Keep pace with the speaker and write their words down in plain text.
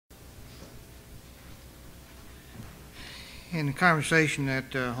In the conversation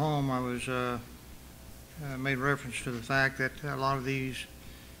at home, I was made reference to the fact that a lot of these,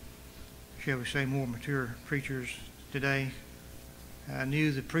 shall we say, more mature preachers today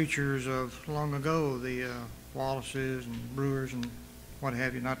knew the preachers of long ago, the Wallaces and Brewers and what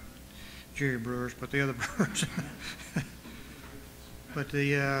have you, not Jerry Brewers, but the other Brewers. But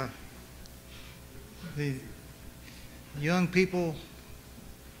the young people,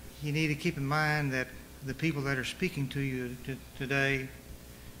 you need to keep in mind that the people that are speaking to you today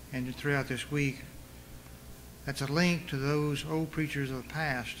and throughout this week, that's a link to those old preachers of the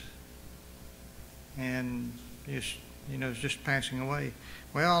past, and it's just passing away.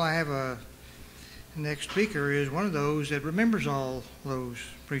 Well, I have the next speaker is one of those that remembers all those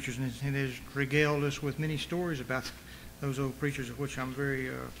preachers and has regaled us with many stories about those old preachers, of which I'm very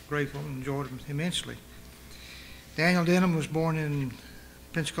grateful and enjoyed them immensely. Daniel Denham was born in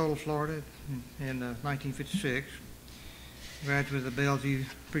Pensacola, Florida in 1956. Graduated of the Bellevue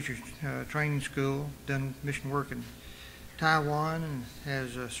Preacher Training School, done mission work in Taiwan, and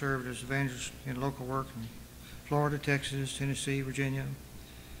has served as evangelist in local work in Florida, Texas, Tennessee, Virginia.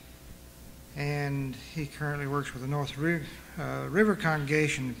 And he currently works with the North River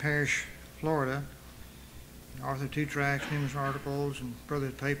Congregation in Parrish, Florida. Author of 2 tracts, numerous articles, and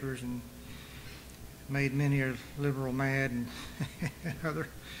brothers papers, and made many a liberal mad and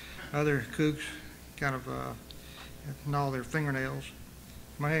other kooks kind of gnaw their fingernails.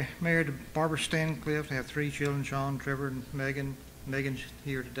 Married to Barbara Stancliffe, have 3 children, Sean, Trevor, and Megan. Megan's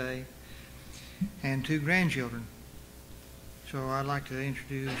here today, and 2 grandchildren. So I'd like to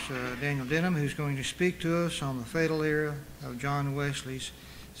introduce Daniel Denham, who's going to speak to us on the fatal era of John Wesley's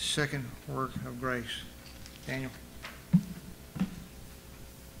second work of grace. Daniel.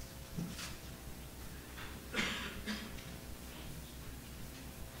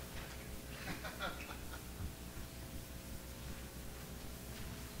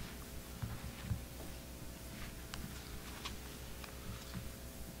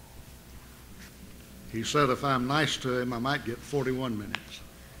 He said if I'm nice to him, I might get 41 minutes.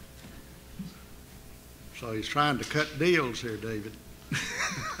 So he's trying to cut deals here, David.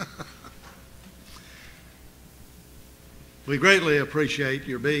 We greatly appreciate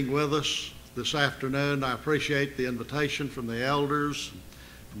your being with us this afternoon. I appreciate the invitation from the elders,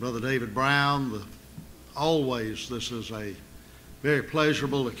 from Brother David Brown. Always, this is a very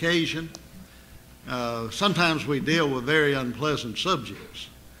pleasurable occasion. Sometimes we deal with very unpleasant subjects,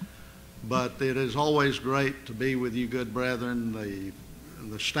 but it is always great to be with you, good brethren,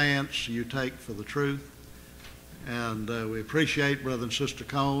 the stance you take for the truth. And we appreciate Brother and Sister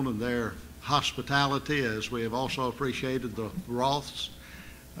Cone and their hospitality, as we have also appreciated the Roths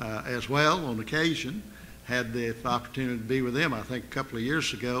as well on occasion. Had the opportunity to be with them, I think, a couple of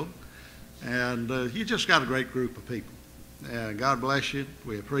years ago. And you just got a great group of people. God bless you.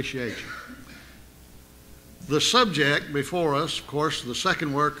 We appreciate you. The subject before us, of course, the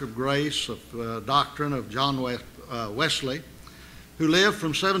second work of grace of doctrine of John Wesley, who lived from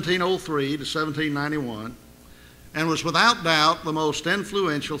 1703 to 1791, and was without doubt the most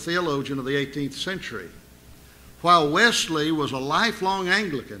influential theologian of the 18th century. While Wesley was a lifelong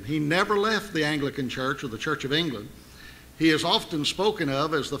Anglican, he never left the Anglican Church or the Church of England. He is often spoken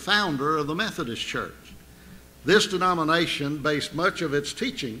of as the founder of the Methodist Church. This denomination based much of its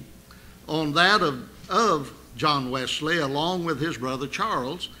teaching on that of John Wesley, along with his brother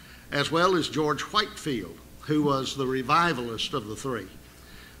Charles, as well as George Whitefield, who was the revivalist of the 3.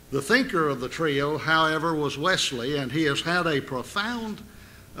 The thinker of the trio, however, was Wesley, and he has had a profound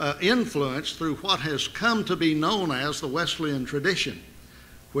influence through what has come to be known as the Wesleyan tradition,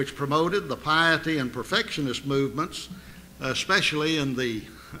 which promoted the piety and perfectionist movements, especially in the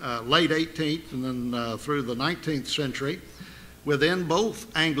late 18th and then through the 19th century, within both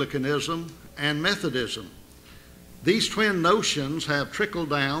Anglicanism and Methodism. These twin notions have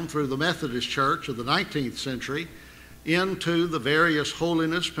trickled down through the Methodist Church of the 19th century into the various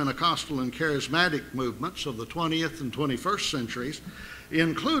holiness, Pentecostal, and charismatic movements of the 20th and 21st centuries,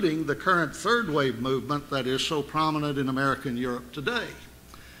 including the current third wave movement that is so prominent in American Europe today.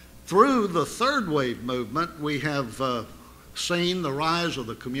 Through the third wave movement, we have seen the rise of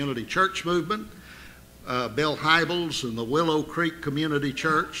the community church movement, Bill Hybels and the Willow Creek Community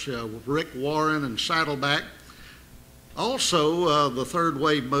Church, Rick Warren and Saddleback. Also, the third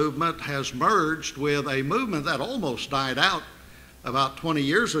wave movement has merged with a movement that almost died out about 20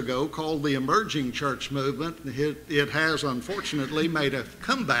 years ago called the Emerging Church Movement. It has unfortunately made a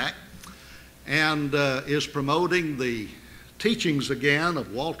comeback and is promoting the teachings again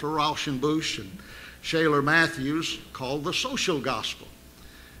of Walter Rauschenbusch and Shaler Matthews, called the social gospel.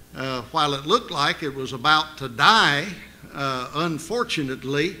 while it looked like it was about to die,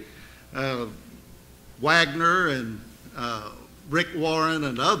 unfortunately, Wagner and Rick Warren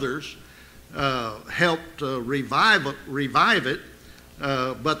and others helped revive it.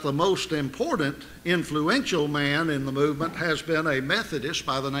 But the most important, influential man in the movement has been a Methodist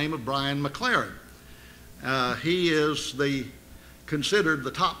by the name of Brian McLaren. He is considered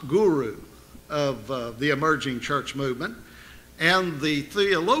the top guru of the emerging church movement. And the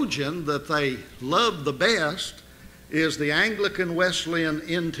theologian that they love the best is the Anglican Wesleyan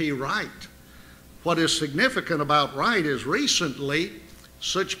N.T. Wright. What is significant about Wright is recently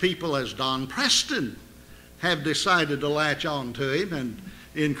such people as Don Preston have decided to latch on to him and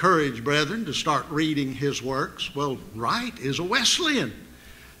encourage brethren to start reading his works. Well, Wright is a Wesleyan,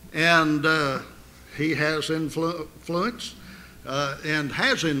 and he has influence and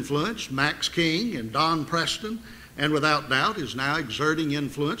has influenced Max King and Don Preston, and without doubt is now exerting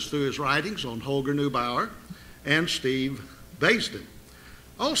influence through his writings on Holger Neubauer and Steve Baisden.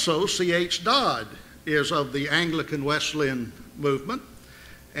 Also, C.H. Dodd is of the Anglican Wesleyan movement,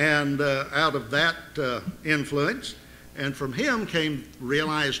 and out of that influence, and from him came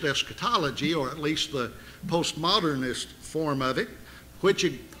realized eschatology, or at least the postmodernist form of it, which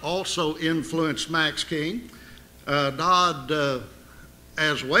also influenced Max King. Dodd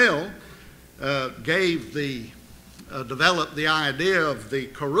as well developed the idea of the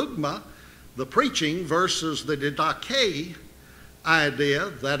kerugma, the preaching versus the didache idea,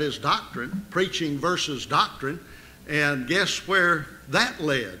 that is doctrine, preaching versus doctrine, and guess where that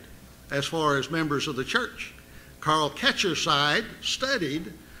led as far as members of the church? Carl Ketcherside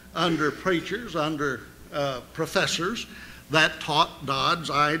studied under preachers, under professors that taught Dodd's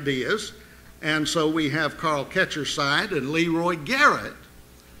ideas, and so we have Carl Ketcherside and Leroy Garrett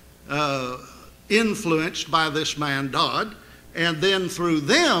influenced by this man Dodd, and then through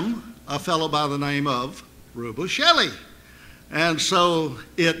them a fellow by the name of Rubel Shelley. And so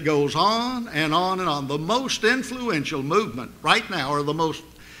it goes on and on and on. The most influential movement right now, or the most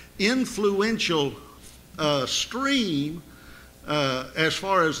influential stream as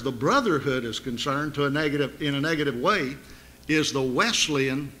far as the brotherhood is concerned in a negative way, is the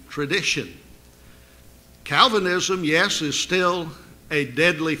Wesleyan tradition. Calvinism, yes, is still a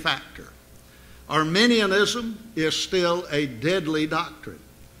deadly factor. Arminianism is still a deadly doctrine.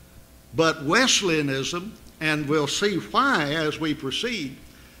 But Wesleyanism, and we'll see why as we proceed,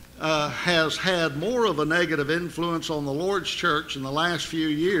 has had more of a negative influence on the Lord's church in the last few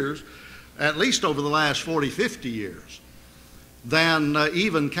years, at least over the last 40, 50 years, than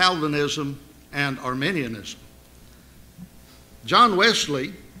even Calvinism and Arminianism. John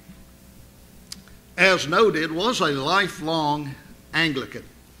Wesley, as noted, was a lifelong Anglican.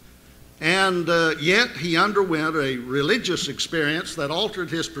 And yet he underwent a religious experience that altered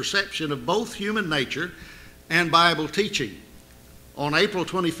his perception of both human nature and Bible teaching. On April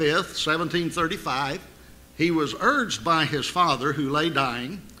 25th, 1735, he was urged by his father, who lay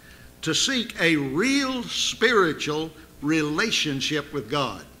dying, to seek a real spiritual relationship with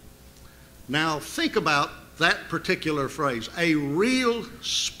God. Now think about that particular phrase, a real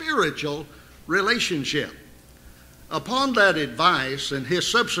spiritual relationship. Upon that advice and his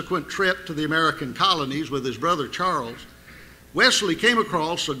subsequent trip to the American colonies with his brother Charles, Wesley came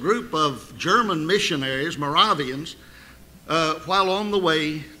across a group of German missionaries, Moravians, while on the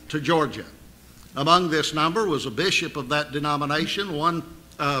way to Georgia. Among this number was a bishop of that denomination, one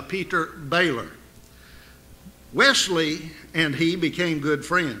Peter Baylor. Wesley and he became good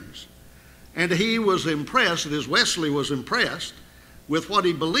friends, and he was impressed, as Wesley was impressed, with what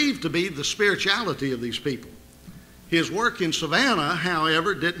he believed to be the spirituality of these people. His work in Savannah,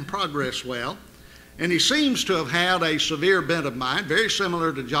 however, didn't progress well, and he seems to have had a severe bent of mind, very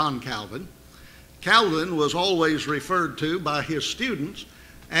similar to John Calvin. Calvin was always referred to by his students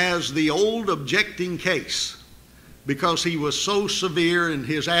as the old objecting case, because he was so severe in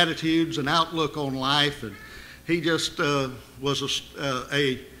his attitudes and outlook on life, and he just was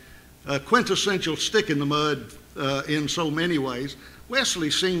a quintessential stick in the mud in so many ways.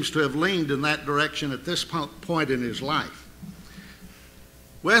 Wesley seems to have leaned in that direction at this point in his life.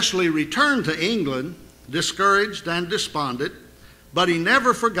 Wesley returned to England discouraged and despondent, but he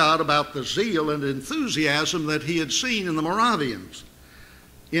never forgot about the zeal and enthusiasm that he had seen in the Moravians.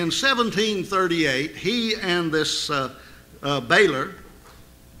 In 1738, he and this Baylor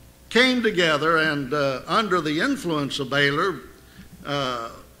came together, and under the influence of Baylor,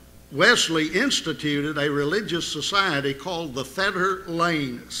 Wesley instituted a religious society called the Fetter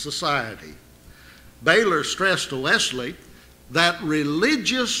Lane Society. Baylor stressed to Wesley that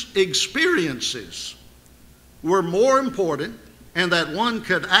religious experiences were more important and that one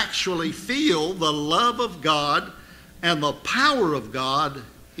could actually feel the love of God and the power of God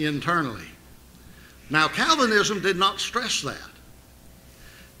internally. Now, Calvinism did not stress that.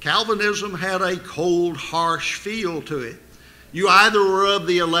 Calvinism had a cold, harsh feel to it. You either were of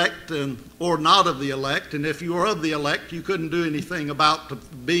the elect or not of the elect, and if you were of the elect, you couldn't do anything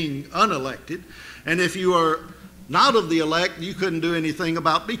about being unelected, and if you were not of the elect, you couldn't do anything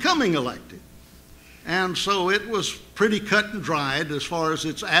about becoming elected. And so it was pretty cut and dried as far as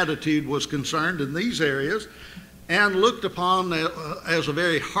its attitude was concerned in these areas, and looked upon as a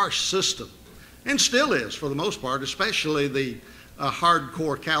very harsh system, and still is for the most part, especially the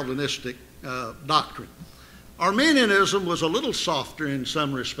hardcore Calvinistic doctrine. Arminianism was a little softer in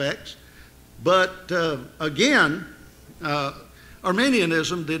some respects, but again,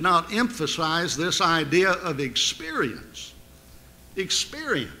 Arminianism did not emphasize this idea of experience.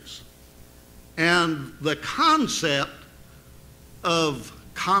 Experience. And the concept of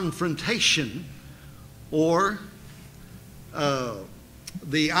confrontation, or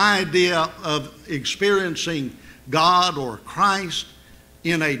the idea of experiencing God or Christ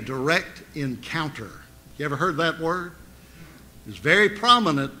in a direct encounter. You ever heard that word? It was very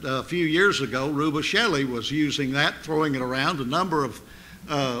prominent a few years ago. Ruba Shelley was using that, throwing it around, a number of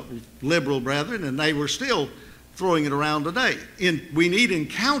liberal brethren, and they were still throwing it around today. We need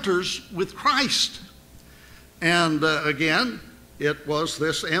encounters with Christ. And again, it was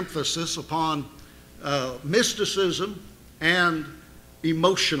this emphasis upon mysticism and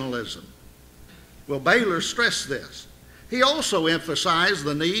emotionalism. Well, Baylor stressed this. He also emphasized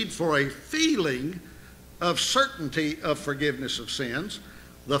the need for a feeling of certainty of forgiveness of sins,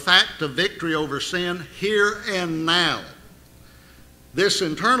 the fact of victory over sin here and now. This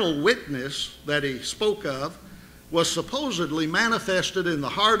internal witness that he spoke of was supposedly manifested in the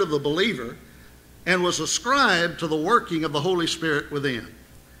heart of the believer and was ascribed to the working of the Holy Spirit within.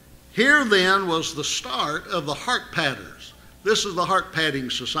 Here then was the start of the heart patters. This is the heart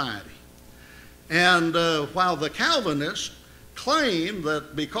patting society. And while the Calvinists claimed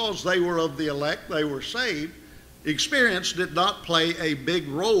that because they were of the elect, they were saved, experience did not play a big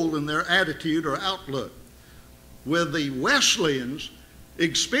role in their attitude or outlook. With the Wesleyans,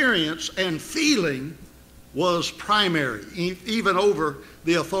 experience and feeling was primary, even over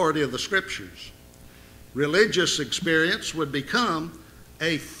the authority of the Scriptures. Religious experience would become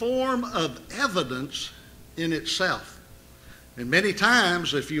a form of evidence in itself. And many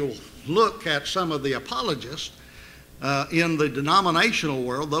times, if you'll look at some of the apologists in the denominational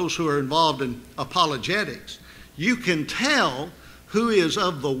world, those who are involved in apologetics, you can tell who is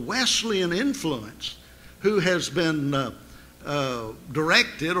of the Wesleyan influence, who has been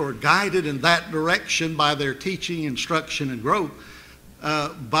directed or guided in that direction by their teaching, instruction, and growth,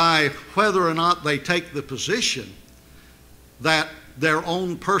 by whether or not they take the position that their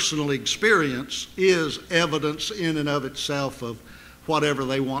own personal experience is evidence in and of itself of whatever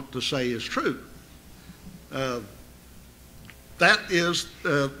they want to say is true. That is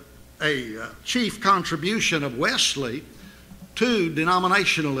a chief contribution of Wesley to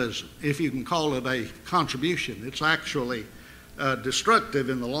denominationalism, if you can call it a contribution. It's actually destructive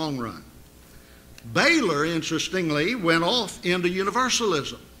in the long run. Baylor, interestingly, went off into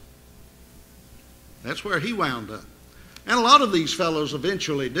universalism. That's where he wound up. And a lot of these fellows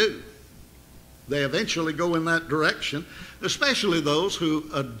eventually do. They eventually go in that direction, especially those who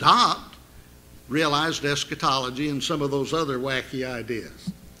adopt realized eschatology and some of those other wacky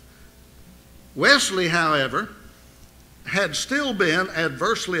ideas. Wesley, however, had still been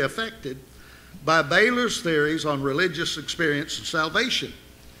adversely affected by Baylor's theories on religious experience and salvation.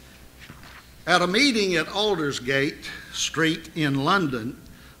 At a meeting at Aldersgate Street in London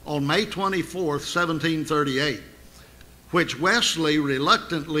on May 24, 1738, which Wesley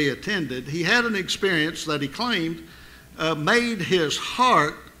reluctantly attended, he had an experience that he claimed made his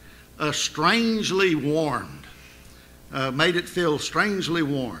heart strangely warmed, made it feel strangely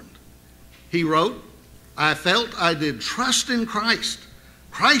warmed. He wrote, "I felt I did trust in Christ,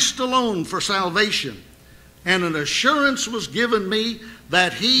 Christ alone for salvation, and an assurance was given me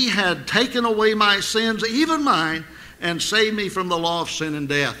that he had taken away my sins, even mine, and saved me from the law of sin and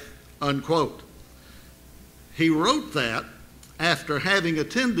death," unquote. He wrote that after having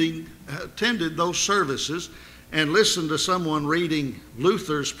attended those services and listened to someone reading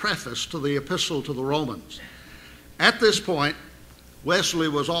Luther's preface to the Epistle to the Romans. At this point, Wesley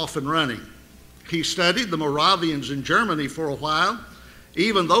was off and running. He studied the Moravians in Germany for a while,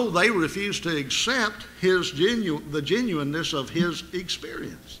 even though they refused to accept the genuineness of his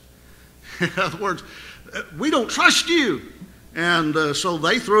experience. In other words, we don't trust you. And so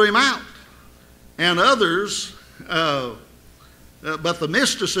they threw him out. And others but the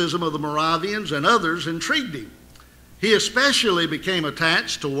mysticism of the Moravians and others intrigued him. He especially became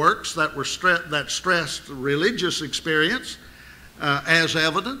attached to works that stressed religious experience as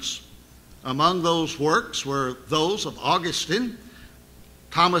evidence. Among those works were those of Augustine,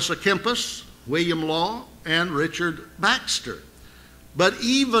 Thomas à Kempis, William Law, and Richard Baxter. But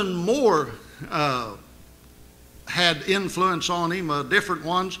even more had influence on him, different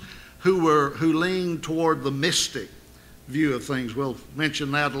ones who leaned toward the mystic view of things. We'll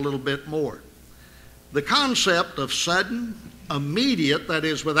mention that a little bit more. The concept of sudden, immediate, that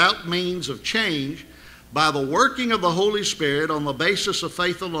is, without means of change, by the working of the Holy Spirit on the basis of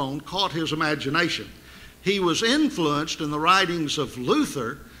faith alone, caught his imagination. He was influenced in the writings of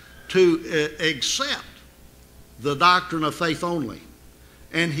Luther to accept the doctrine of faith only.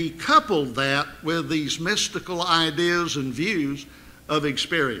 And he coupled that with these mystical ideas and views of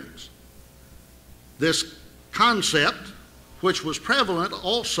experience. This concept, which was prevalent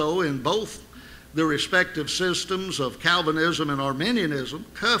also in both the respective systems of Calvinism and Arminianism,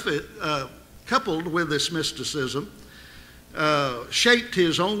 coupled with this mysticism, shaped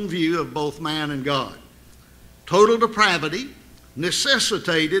his own view of both man and God. Total depravity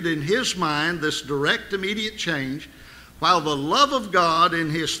necessitated in his mind this direct, immediate change, while the love of God in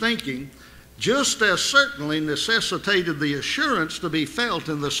his thinking just as certainly necessitated the assurance to be felt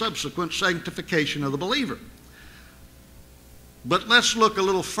in the subsequent sanctification of the believer. But let's look a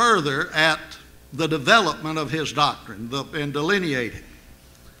little further at the development of his doctrine and delineate it.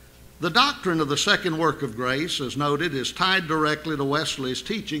 The doctrine of the second work of grace, as noted, is tied directly to Wesley's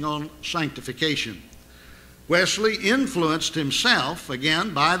teaching on sanctification. Wesley influenced himself,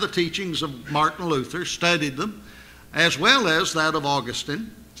 again, by the teachings of Martin Luther, studied them, as well as that of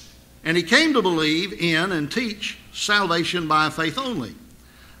Augustine, and he came to believe in and teach salvation by faith only.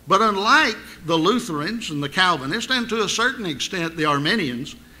 But unlike the Lutherans and the Calvinists, and to a certain extent the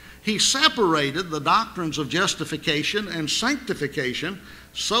Arminians, he separated the doctrines of justification and sanctification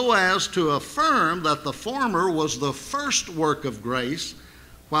so as to affirm that the former was the first work of grace,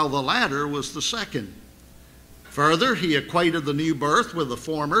 while the latter was the second. Further, he equated the new birth with the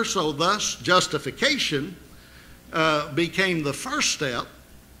former, so thus justification became the first step,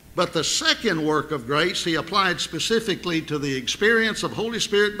 but the second work of grace he applied specifically to the experience of Holy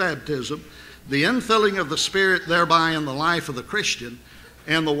Spirit baptism, the infilling of the Spirit thereby in the life of the Christian,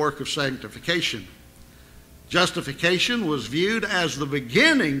 and the work of sanctification. Justification was viewed as the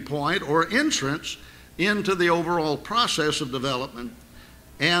beginning point or entrance into the overall process of development,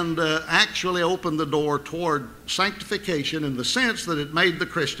 and actually opened the door toward sanctification in the sense that it made the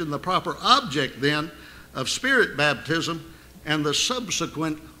Christian the proper object then of Spirit baptism and the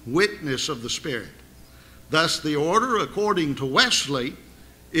subsequent witness of the Spirit. Thus, the order, according to Wesley,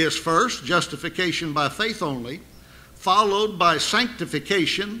 is first justification by faith only, followed by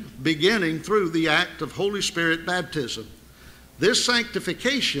sanctification beginning through the act of Holy Spirit baptism. This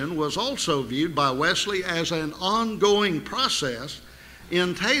sanctification was also viewed by Wesley as an ongoing process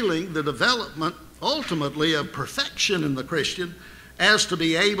entailing the development ultimately of perfection in the Christian as to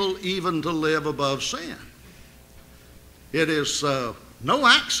be able even to live above sin. It is no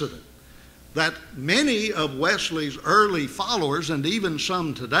accident that many of Wesley's early followers, and even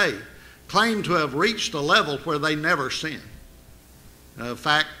some today, claim to have reached a level where they never sin. In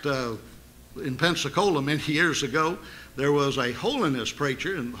fact, in Pensacola many years ago, there was a holiness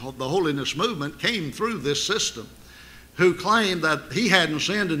preacher, and the holiness movement came through this system, who claimed that he hadn't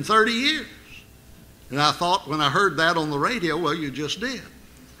sinned in 30 years. And I thought when I heard that on the radio, well, you just did.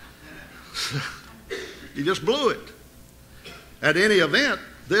 You just blew it. At any event,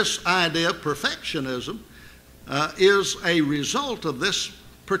 this idea of perfectionism is a result of this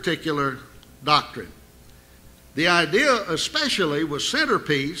particular doctrine. The idea especially was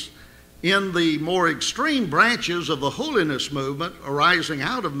centerpiece in the more extreme branches of the holiness movement arising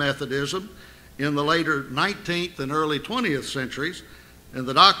out of Methodism in the later 19th and early 20th centuries, and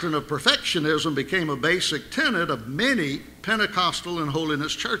the doctrine of perfectionism became a basic tenet of many Pentecostal and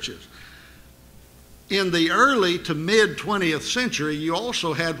holiness churches. In the early to mid 20th century, you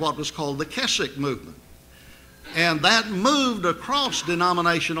also had what was called the Keswick movement. And that moved across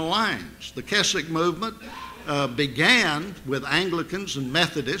denominational lines. The Keswick movement began with Anglicans and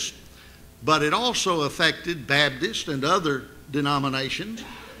Methodists, but it also affected Baptists and other denominations.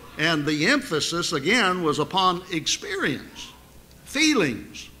 And the emphasis, again, was upon experience,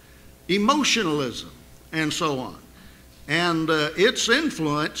 feelings, emotionalism, and so on. And its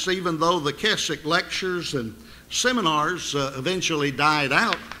influence, even though the Keswick lectures and seminars eventually died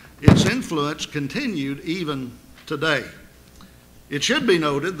out, its influence continued even today. It should be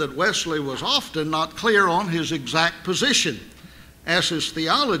noted that Wesley was often not clear on his exact position as his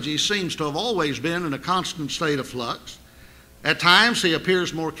theology seems to have always been in a constant state of flux. At times he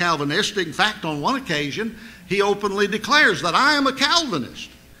appears more Calvinistic. In fact, on one occasion, he openly declares that I am a Calvinist.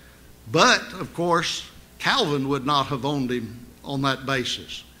 But, of course, Calvin would not have owned him on that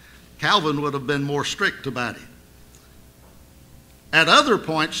basis. Calvin would have been more strict about it. At other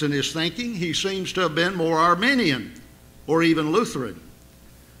points in his thinking, he seems to have been more Arminian or even Lutheran.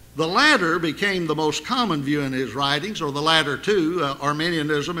 The latter became the most common view in his writings, or the latter two,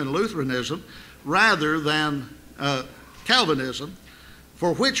 Arminianism and Lutheranism, rather than Calvinism,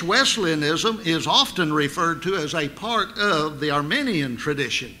 for which Wesleyanism is often referred to as a part of the Arminian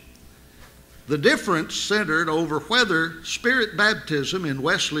tradition. The difference centered over whether spirit baptism in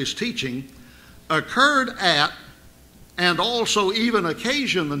Wesley's teaching occurred at and also even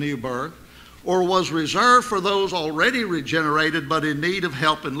occasioned the new birth, or was reserved for those already regenerated but in need of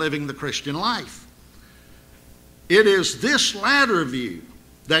help in living the Christian life. It is this latter view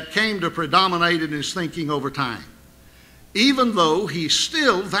that came to predominate in his thinking over time, even though he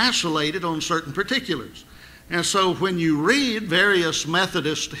still vacillated on certain particulars. And so when you read various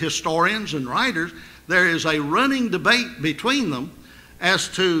Methodist historians and writers, there is a running debate between them as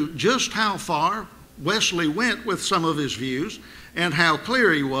to just how far Wesley went with some of his views and how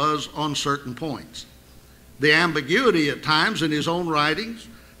clear he was on certain points. The ambiguity at times in his own writings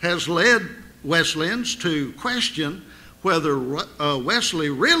has led Wesleyans to question whether Wesley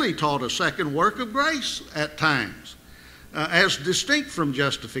really taught a second work of grace at times, as distinct from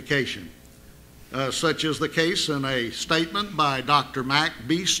justification, such as the case in a statement by Dr. Mack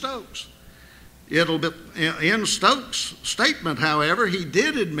B. Stokes. In Stokes' statement, however, he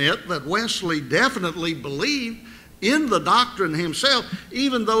did admit that Wesley definitely believed in the doctrine himself,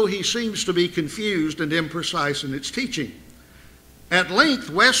 even though he seems to be confused and imprecise in its teaching. At length,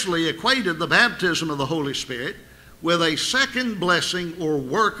 Wesley equated the baptism of the Holy Spirit with a second blessing or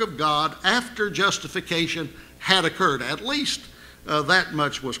work of God after justification had occurred. At least that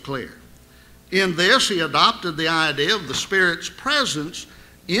much was clear. In this, he adopted the idea of the Spirit's presence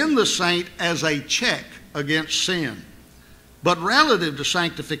in the saint as a check against sin. But relative to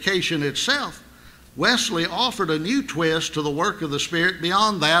sanctification itself, Wesley offered a new twist to the work of the Spirit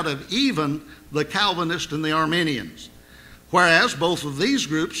beyond that of even the Calvinists and the Arminians. Whereas both of these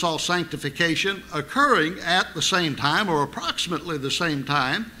groups saw sanctification occurring at the same time, or approximately the same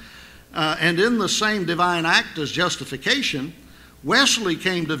time, and in the same divine act as justification, Wesley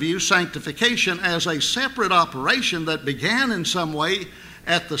came to view sanctification as a separate operation that began in some way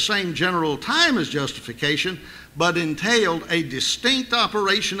at the same general time as justification, but entailed a distinct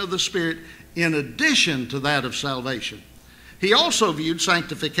operation of the Spirit in addition to that of salvation. He also viewed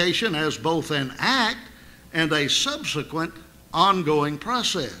sanctification as both an act and a subsequent ongoing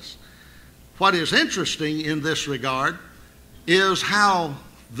process. What is interesting in this regard is how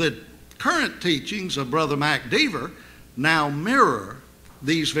the current teachings of Brother Mac Deaver now mirror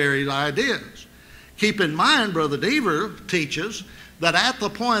these very ideas. Keep in mind, Brother Deaver teaches that at the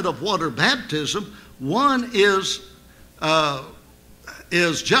point of water baptism, one is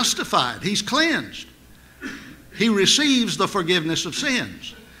justified. He's cleansed. He receives the forgiveness of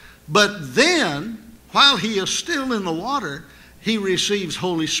sins. But then, while he is still in the water, he receives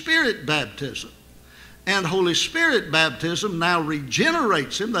Holy Spirit baptism. And Holy Spirit baptism now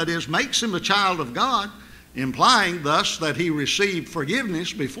regenerates him, that is, makes him a child of God, implying thus that he received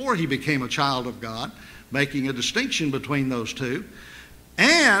forgiveness before he became a child of God, making a distinction between those two,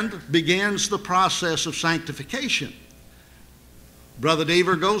 and begins the process of sanctification. Brother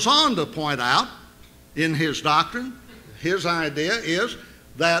Deaver goes on to point out in his doctrine, his idea is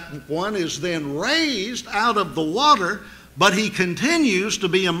that one is then raised out of the water, but he continues to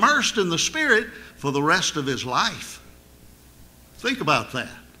be immersed in the Spirit for the rest of his life. Think about that.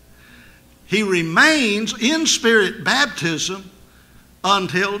 He remains in Spirit baptism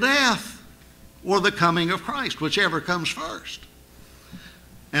until death or the coming of Christ, whichever comes first.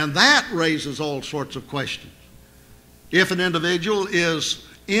 And that raises all sorts of questions. If an individual is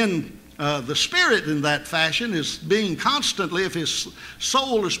in the Spirit in that fashion, is being constantly, if his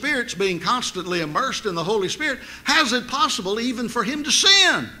soul or spirit's being constantly immersed in the Holy Spirit, how is it possible even for him to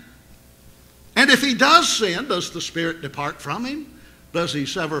sin? And if he does sin, does the Spirit depart from him? Does he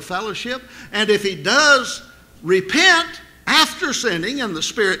sever fellowship? And if he does repent after sinning and the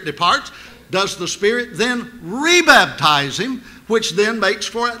Spirit departs, does the Spirit then rebaptize him, which then makes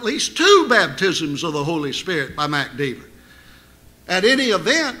for at least 2 baptisms of the Holy Spirit by Mac Deaver? At any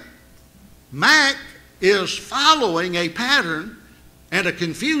event, Mac is following a pattern, and a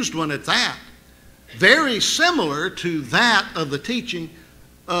confused one at that, very similar to that of the teaching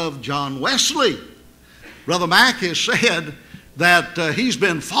of John Wesley. Brother Mac has said that he's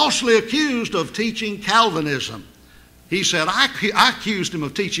been falsely accused of teaching Calvinism. He said, I accused him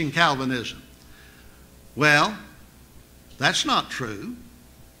of teaching Calvinism. Well, that's not true.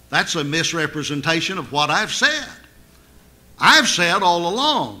 That's a misrepresentation of what I've said. I've said all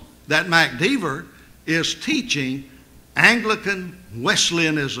along that MacDever is teaching Anglican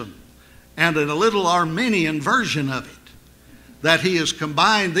Wesleyanism and a little Arminian version of it, that he has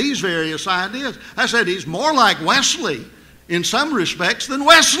combined these various ideas. I said he's more like Wesley in some respects than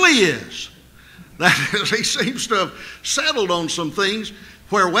Wesley is. That is, he seems to have settled on some things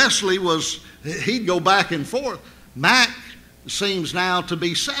where Wesley he'd go back and forth. Mac seems now to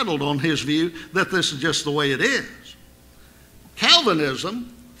be settled on his view that this is just the way it is.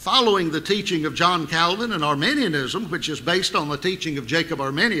 Calvinism, following the teaching of John Calvin, and Arminianism, which is based on the teaching of Jacob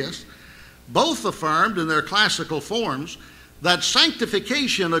Arminius, both affirmed in their classical forms that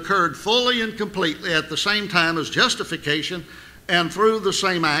sanctification occurred fully and completely at the same time as justification and through the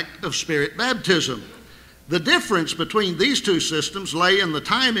same act of Spirit baptism. The difference between these two systems lay in the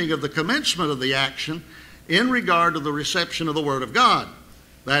timing of the commencement of the action in regard to the reception of the Word of God,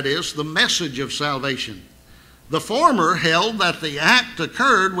 that is, the message of salvation. The former held that the act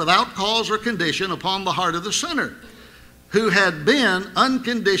occurred without cause or condition upon the heart of the sinner, who had been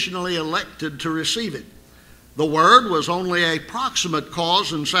unconditionally elected to receive it. The Word was only a proximate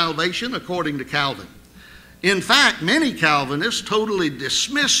cause in salvation, according to Calvin. In fact, many Calvinists totally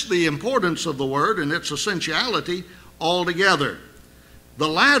dismiss the importance of the Word and its essentiality altogether. The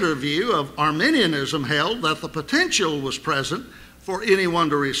latter view of Arminianism held that the potential was present for anyone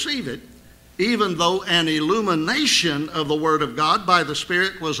to receive it, even though an illumination of the Word of God by the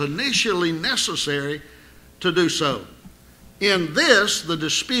Spirit was initially necessary to do so. In this, the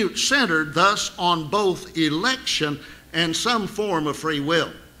dispute centered thus on both election and some form of free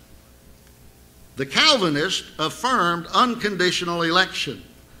will. The Calvinists affirmed unconditional election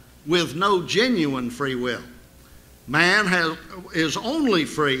with no genuine free will. Man is only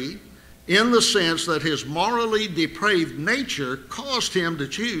free in the sense that his morally depraved nature caused him to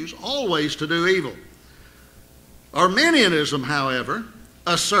choose always to do evil. Arminianism, however,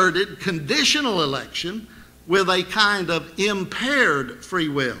 asserted conditional election with a kind of impaired free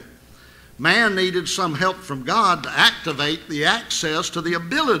will. Man needed some help from God to activate the access to the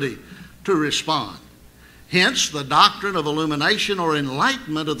ability to respond. Hence, the doctrine of illumination or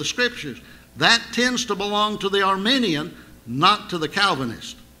enlightenment of the Scriptures. That tends to belong to the Arminian, not to the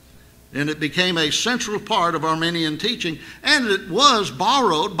Calvinist. And it became a central part of Arminian teaching, and it was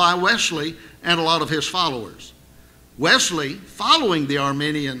borrowed by Wesley and a lot of his followers. Wesley, following the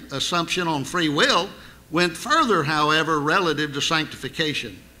Arminian assumption on free will, went further, however, relative to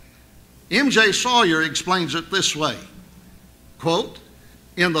sanctification. M.J. Sawyer explains it this way, quote,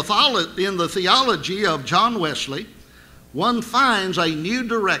 in the theology of John Wesley, one finds a new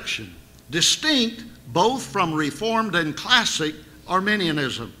direction, distinct both from Reformed and classic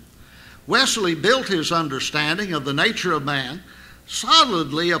Arminianism. Wesley built his understanding of the nature of man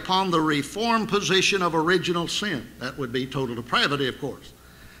solidly upon the Reformed position of original sin. That would be total depravity, of course,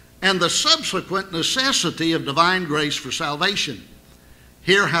 and the subsequent necessity of divine grace for salvation.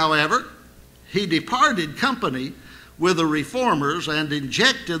 Here, however, he departed company with the Reformers and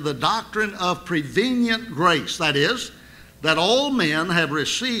injected the doctrine of prevenient grace, that is, that all men have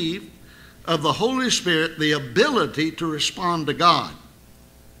received of the Holy Spirit the ability to respond to God,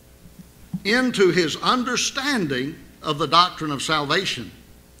 into his understanding of the doctrine of salvation.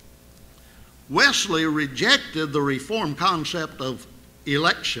 Wesley rejected the Reformed concept of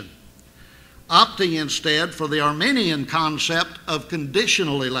election, opting instead for the Arminian concept of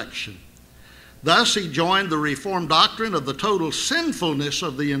conditional election. Thus, he joined the Reformed doctrine of the total sinfulness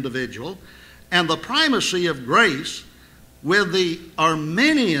of the individual and the primacy of grace with the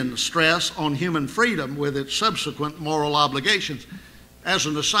Arminian stress on human freedom with its subsequent moral obligations. As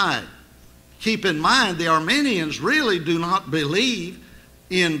an aside, keep in mind the Arminians really do not believe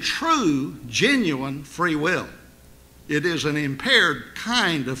in true, genuine free will. It is an impaired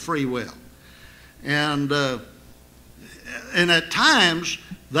kind of free will. And at times,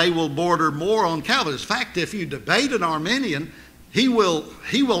 they will border more on Calvinists. In fact, if you debate an Arminian, he will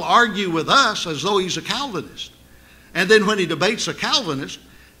argue with us as though he's a Calvinist. And then when he debates a Calvinist,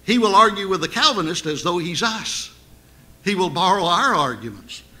 he will argue with the Calvinist as though he's us. He will borrow our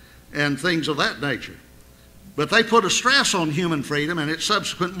arguments and things of that nature. But they put a stress on human freedom and its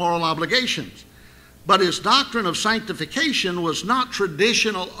subsequent moral obligations. But his doctrine of sanctification was not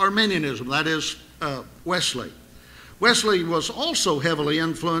traditional Arminianism, that is, Wesley. Wesley was also heavily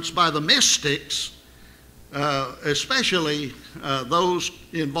influenced by the mystics, especially those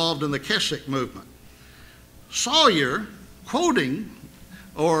involved in the Keswick movement. Sawyer quoting,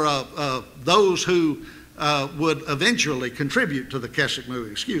 or those who would eventually contribute to the Keswick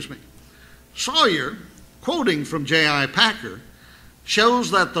movie, Sawyer, quoting from J.I. Packer,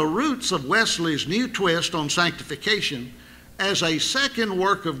 shows that the roots of Wesley's new twist on sanctification as a second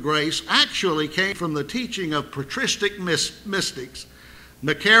work of grace actually came from the teaching of patristic mystics,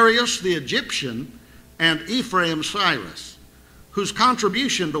 Macarius the Egyptian and Ephraim Cyrus, whose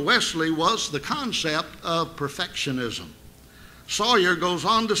contribution to Wesley was the concept of perfectionism. Sawyer goes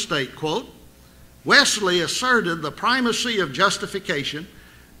on to state, quote, Wesley asserted the primacy of justification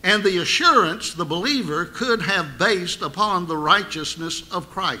and the assurance the believer could have based upon the righteousness of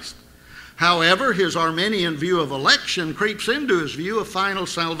Christ. However, his Arminian view of election creeps into his view of final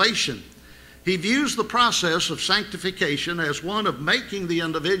salvation. He views the process of sanctification as one of making the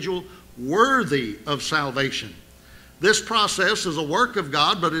individual worthy of salvation. This process is a work of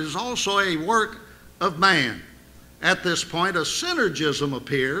God, but it is also a work of man. At this point, a synergism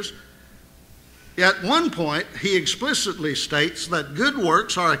appears. At one point, he explicitly states that good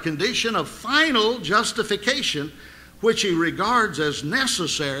works are a condition of final justification, which he regards as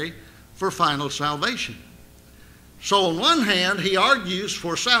necessary for final salvation. So on one hand, he argues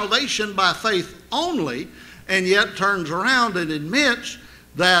for salvation by faith only, and yet turns around and admits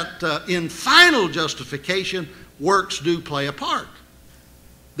that in final justification, works do play a part.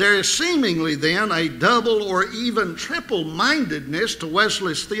 There is seemingly then a double or even triple-mindedness to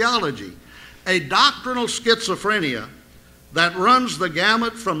Wesley's theology, a doctrinal schizophrenia that runs the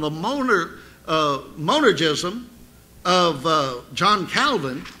gamut from the monergism of John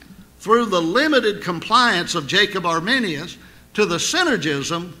Calvin through the limited compliance of Jacob Arminius to the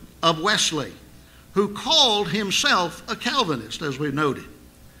synergism of Wesley, who called himself a Calvinist, as we noted.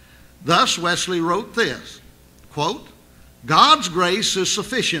 Thus, Wesley wrote this, quote, God's grace is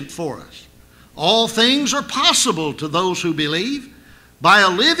sufficient for us. All things are possible to those who believe. By a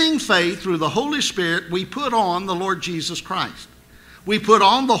living faith through the Holy Spirit, we put on the Lord Jesus Christ. We put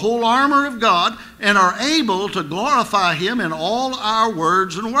on the whole armor of God and are able to glorify Him in all our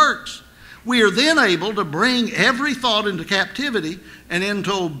words and works. We are then able to bring every thought into captivity and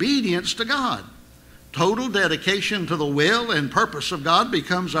into obedience to God. Total dedication to the will and purpose of God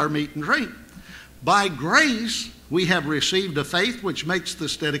becomes our meat and drink. By grace, we have received a faith which makes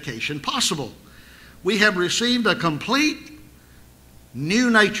this dedication possible. We have received a complete new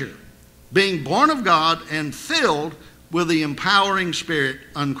nature, being born of God and filled with the empowering Spirit,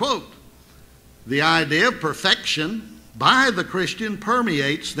 unquote. The idea of perfection by the Christian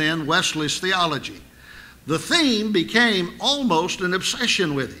permeates then Wesley's theology. The theme became almost an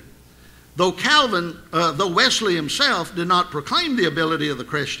obsession with him. Though Wesley himself did not proclaim the ability of the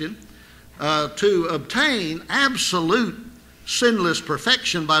Christian to obtain absolute sinless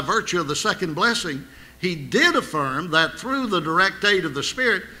perfection by virtue of the second blessing, he did affirm that through the direct aid of the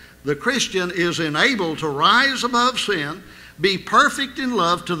Spirit, the Christian is enabled to rise above sin, be perfect in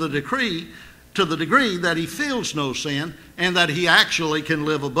love to the degree that he feels no sin, and that he actually can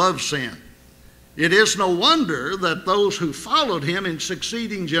live above sin. It is no wonder that those who followed him in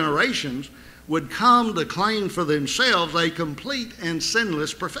succeeding generations would come to claim for themselves a complete and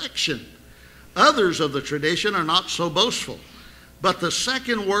sinless perfection. Others of the tradition are not so boastful, but the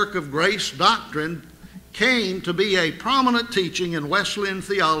second work of grace doctrine came to be a prominent teaching in Wesleyan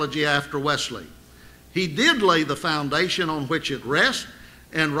theology after Wesley. He did lay the foundation on which it rests,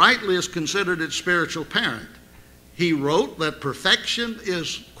 and rightly is considered its spiritual parent. He wrote that perfection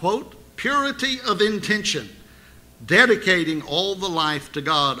is, quote, purity of intention, dedicating all the life to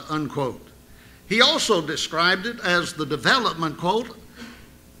God, unquote. He also described it as the development, quote,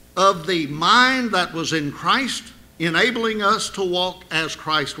 of the mind that was in Christ, enabling us to walk as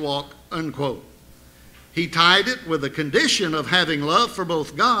Christ walked, unquote. He tied it with the condition of having love for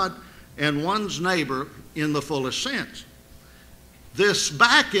both God and one's neighbor in the fullest sense. This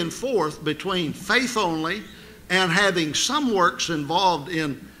back and forth between faith only and having some works involved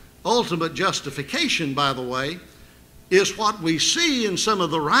in ultimate justification, by the way, is what we see in some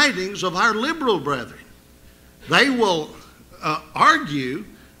of the writings of our liberal brethren. They will argue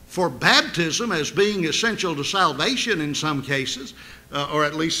for baptism as being essential to salvation in some cases, or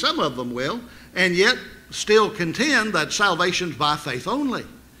at least some of them will, and yet still contend that salvation is by faith only,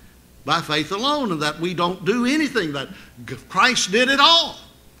 by faith alone, and that we don't do anything, that Christ did it all.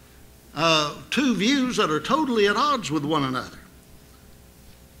 Two views that are totally at odds with one another.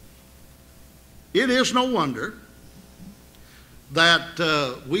 It is no wonder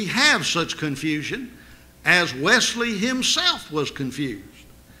that we have such confusion, as Wesley himself was confused.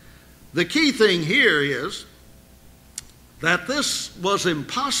 The key thing here is that this was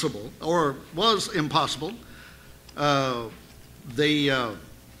impossible,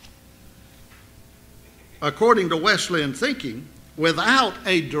 according to Wesleyan thinking, without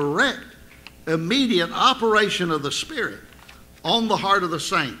a direct, immediate operation of the Spirit on the heart of the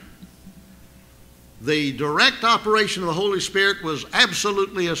saint, the direct operation of the Holy Spirit was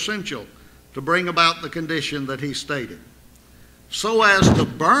absolutely essential to bring about the condition that he stated, so as to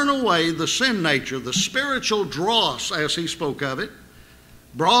burn away the sin nature, the spiritual dross, as he spoke of it,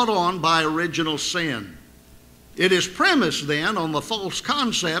 brought on by original sin. It is premised then on the false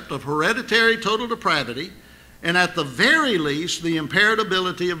concept of hereditary total depravity, and at the very least the impaired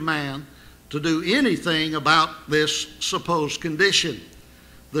ability of man to do anything about this supposed condition.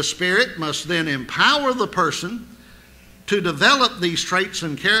 The Spirit must then empower the person to develop these traits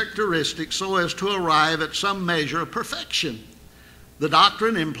and characteristics so as to arrive at some measure of perfection. The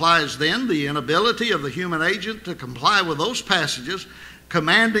doctrine implies then the inability of the human agent to comply with those passages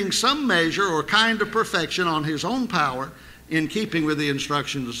commanding some measure or kind of perfection on his own power in keeping with the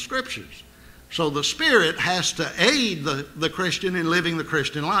instructions of the Scriptures. So the Spirit has to aid the Christian in living the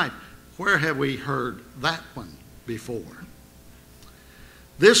Christian life. Where have we heard that one before?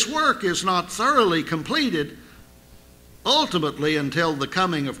 This work is not thoroughly completed ultimately until the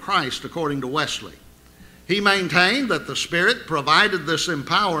coming of Christ, according to Wesley. He maintained that the Spirit provided this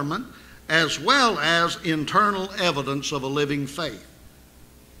empowerment as well as internal evidence of a living faith.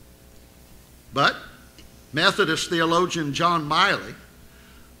 But Methodist theologian John Miley,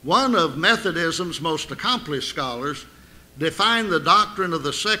 one of Methodism's most accomplished scholars, defined the doctrine of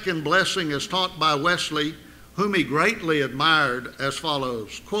the second blessing as taught by Wesley, whom he greatly admired, as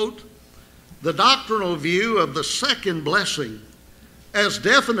follows, quote, "The doctrinal view of the second blessing, as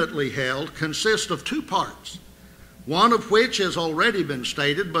definitely held, consists of two parts, one of which has already been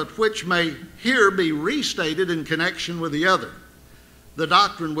stated, but which may here be restated in connection with the other. The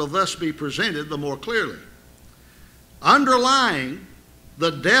doctrine will thus be presented the more clearly. Underlying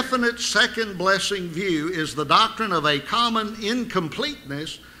the definite second blessing view is the doctrine of a common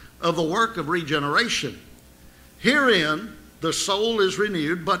incompleteness of the work of regeneration. Herein, the soul is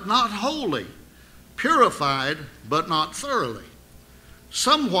renewed, but not wholly, purified, but not thoroughly.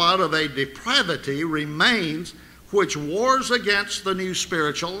 Somewhat of a depravity remains which wars against the new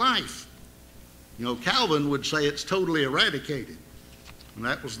spiritual life." You know, Calvin would say it's totally eradicated, and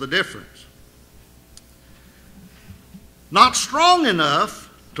that was the difference. Not strong enough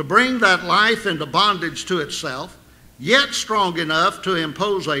to bring that life into bondage to itself, yet strong enough to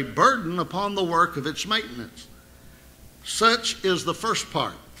impose a burden upon the work of its maintenance. Such is the first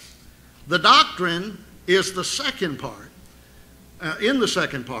part. The doctrine is the second part. In the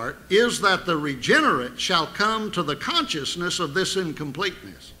second part is that the regenerate shall come to the consciousness of this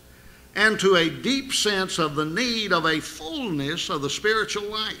incompleteness and to a deep sense of the need of a fullness of the spiritual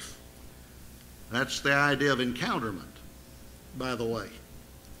life. That's the idea of encounterment, by the way.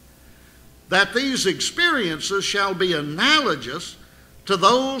 That these experiences shall be analogous to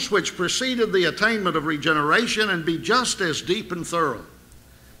those which preceded the attainment of regeneration and be just as deep and thorough.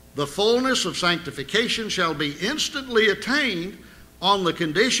 The fullness of sanctification shall be instantly attained on the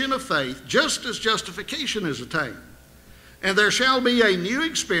condition of faith, just as justification is attained. And there shall be a new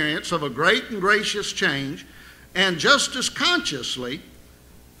experience of a great and gracious change, and just as consciously,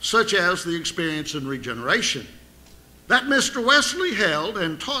 such as the experience in regeneration. That Mr. Wesley held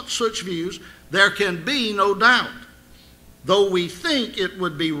and taught such views, there can be no doubt, though we think it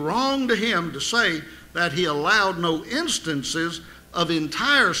would be wrong to him to say that he allowed no instances of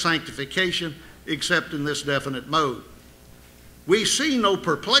entire sanctification except in this definite mode. We see no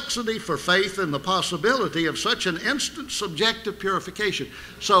perplexity for faith in the possibility of such an instant subjective purification.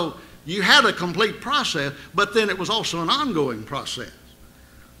 So you had a complete process, but then it was also an ongoing process.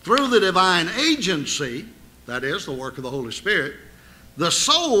 Through the divine agency, that is, the work of the Holy Spirit, the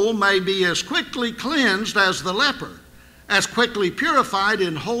soul may be as quickly cleansed as the leper, as quickly purified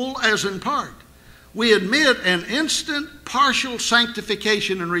in whole as in part. We admit an instant partial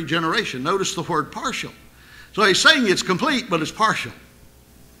sanctification and regeneration. Notice the word partial. So he's saying it's complete, but it's partial.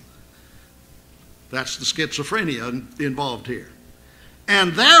 That's the schizophrenia involved here.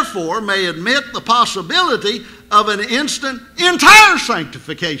 And therefore may admit the possibility of an instant entire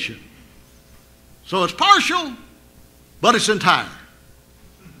sanctification. So it's partial, but it's entire.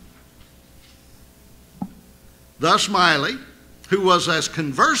 Thus Miley, who was as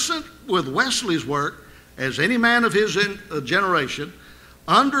conversant with Wesley's work as any man of his generation,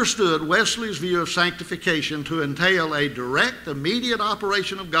 understood Wesley's view of sanctification to entail a direct, immediate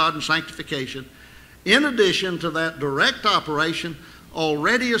operation of God in sanctification, in addition to that direct operation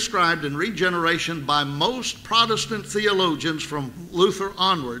already ascribed in regeneration by most Protestant theologians from Luther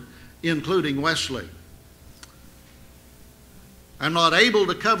onward, including Wesley. I'm not able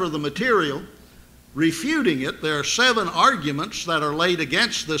to cover the material refuting it. There are 7 arguments that are laid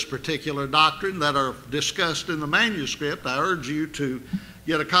against this particular doctrine that are discussed in the manuscript. I urge you to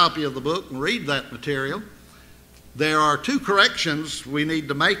get a copy of the book and read that material. There are 2 corrections we need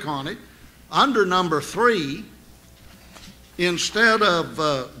to make on it. Under number 3, instead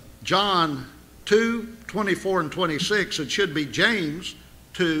of John 2:24 and 26, it should be James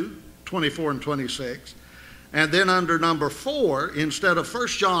 2:24 and 26. And then under number 4, instead of 1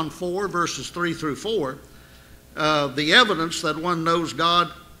 John 4, verses 3 through 4, the evidence that one knows God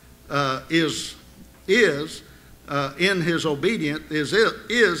is in his obedience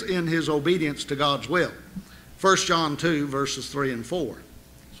is in his obedience to God's will. 1 John 2, verses 3 and 4.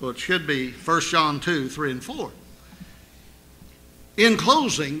 So it should be 1 John 2, 3 and 4. In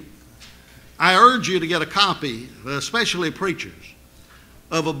closing, I urge you to get a copy, especially preachers,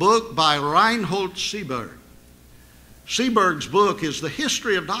 of a book by Reinhold Seeberg. Seeberg's book is The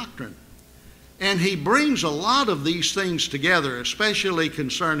History of Doctrine, and he brings a lot of these things together, especially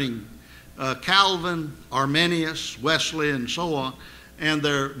concerning Calvin, Arminius, Wesley, and so on, and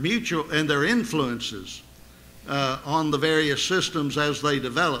their influences on the various systems as they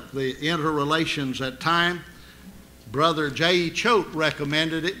develop, the interrelations at time. Brother J. Choate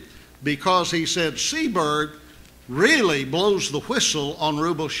recommended it because he said Seeberg really blows the whistle on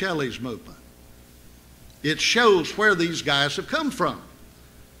Rubel Shelley's movement. It shows where these guys have come from.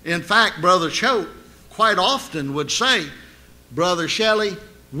 In fact, Brother Choate quite often would say, Brother Shelley,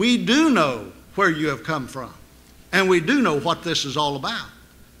 we do know where you have come from, and we do know what this is all about,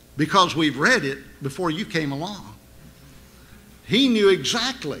 because we've read it before you came along. He knew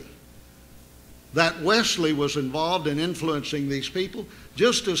exactly that Wesley was involved in influencing these people,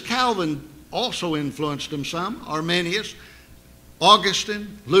 just as Calvin also influenced them some, Arminius,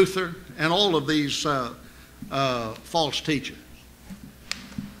 Augustine, Luther, and all of these false teachers.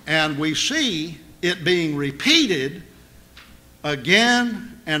 And we see it being repeated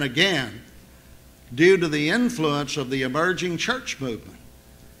again and again due to the influence of the emerging church movement.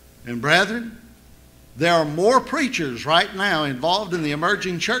 And brethren, there are more preachers right now involved in the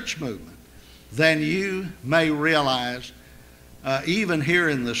emerging church movement than you may realize, even here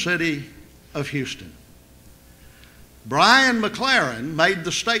in the city of Houston. Brian McLaren made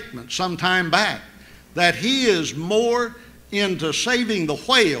the statement some time back that he is more into saving the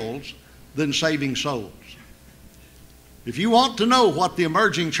whales than saving souls. If you want to know what the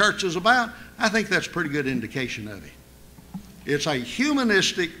emerging church is about, I think that's a pretty good indication of it. It's a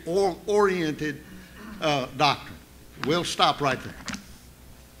humanistic oriented doctrine. We'll stop right there.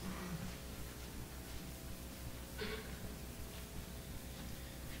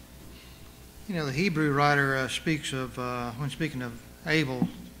 You know, the Hebrew writer speaks of, when speaking of Abel,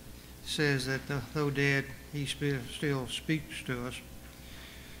 says that though dead, he still speaks to us.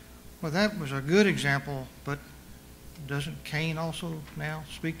 Well, that was a good example, but doesn't Cain also now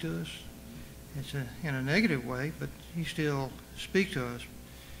speak to us? It's in a negative way, but he still speaks to us.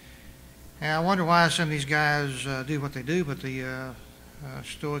 And I wonder why some of these guys do what they do, but the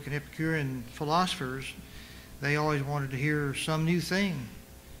Stoic and Epicurean philosophers, they always wanted to hear some new thing.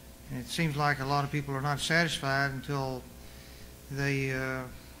 And it seems like a lot of people are not satisfied until they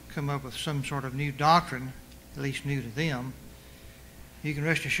come up with some sort of new doctrine, at least new to them. You can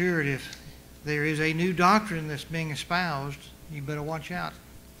rest assured if there is a new doctrine that's being espoused, you better watch out,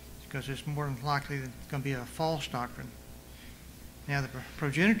 because it's more than likely going to be a false doctrine. Now, the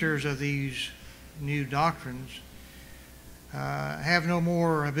progenitors of these new doctrines have no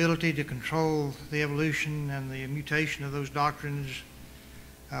more ability to control the evolution and the mutation of those doctrines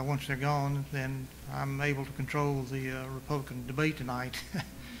once they're gone than I'm able to control the Republican debate tonight.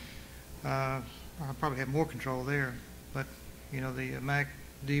 I'll probably have more control there. But, you know, the Mac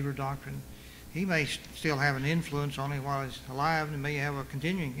Deaver doctrine, he may still have an influence on it while he's alive, and may have a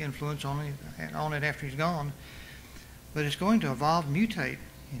continuing influence on it after he's gone. But it's going to evolve and mutate,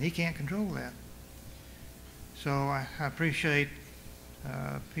 and he can't control that. So I appreciate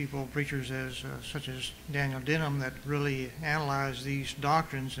preachers such as Daniel Denham that really analyze these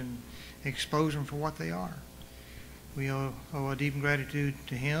doctrines and expose them for what they are. We owe a deep gratitude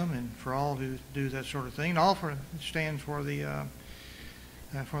to him and for all who do that sort of thing, and all stands for the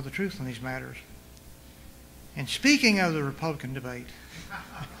truth in these matters. And speaking of the Republican debate,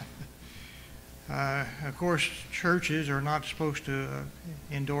 of course, churches are not supposed to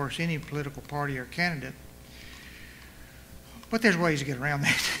endorse any political party or candidate, but there's ways to get around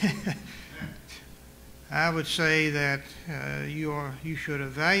that. I would say that you should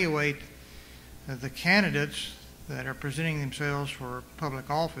evaluate the candidates that are presenting themselves for public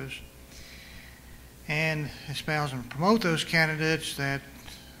office and espouse and promote those candidates that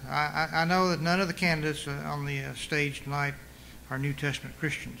I know that none of the candidates on the stage tonight are New Testament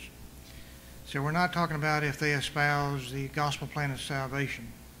Christians. So we're not talking about if they espouse the gospel plan of salvation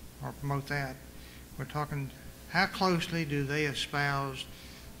or promote that. We're talking how closely do they espouse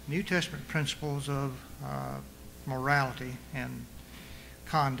New Testament principles of morality and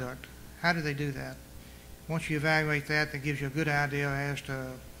conduct. How do they do that? Once you evaluate that, that gives you a good idea as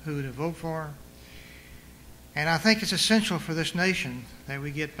to who to vote for. And I think it's essential for this nation that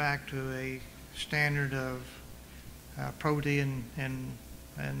we get back to a standard of probity and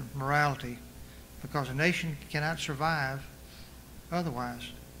morality, because a nation cannot survive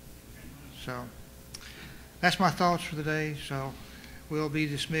otherwise. So that's my thoughts for the day. So we'll be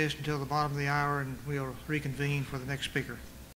dismissed until the bottom of the hour, and we'll reconvene for the next speaker.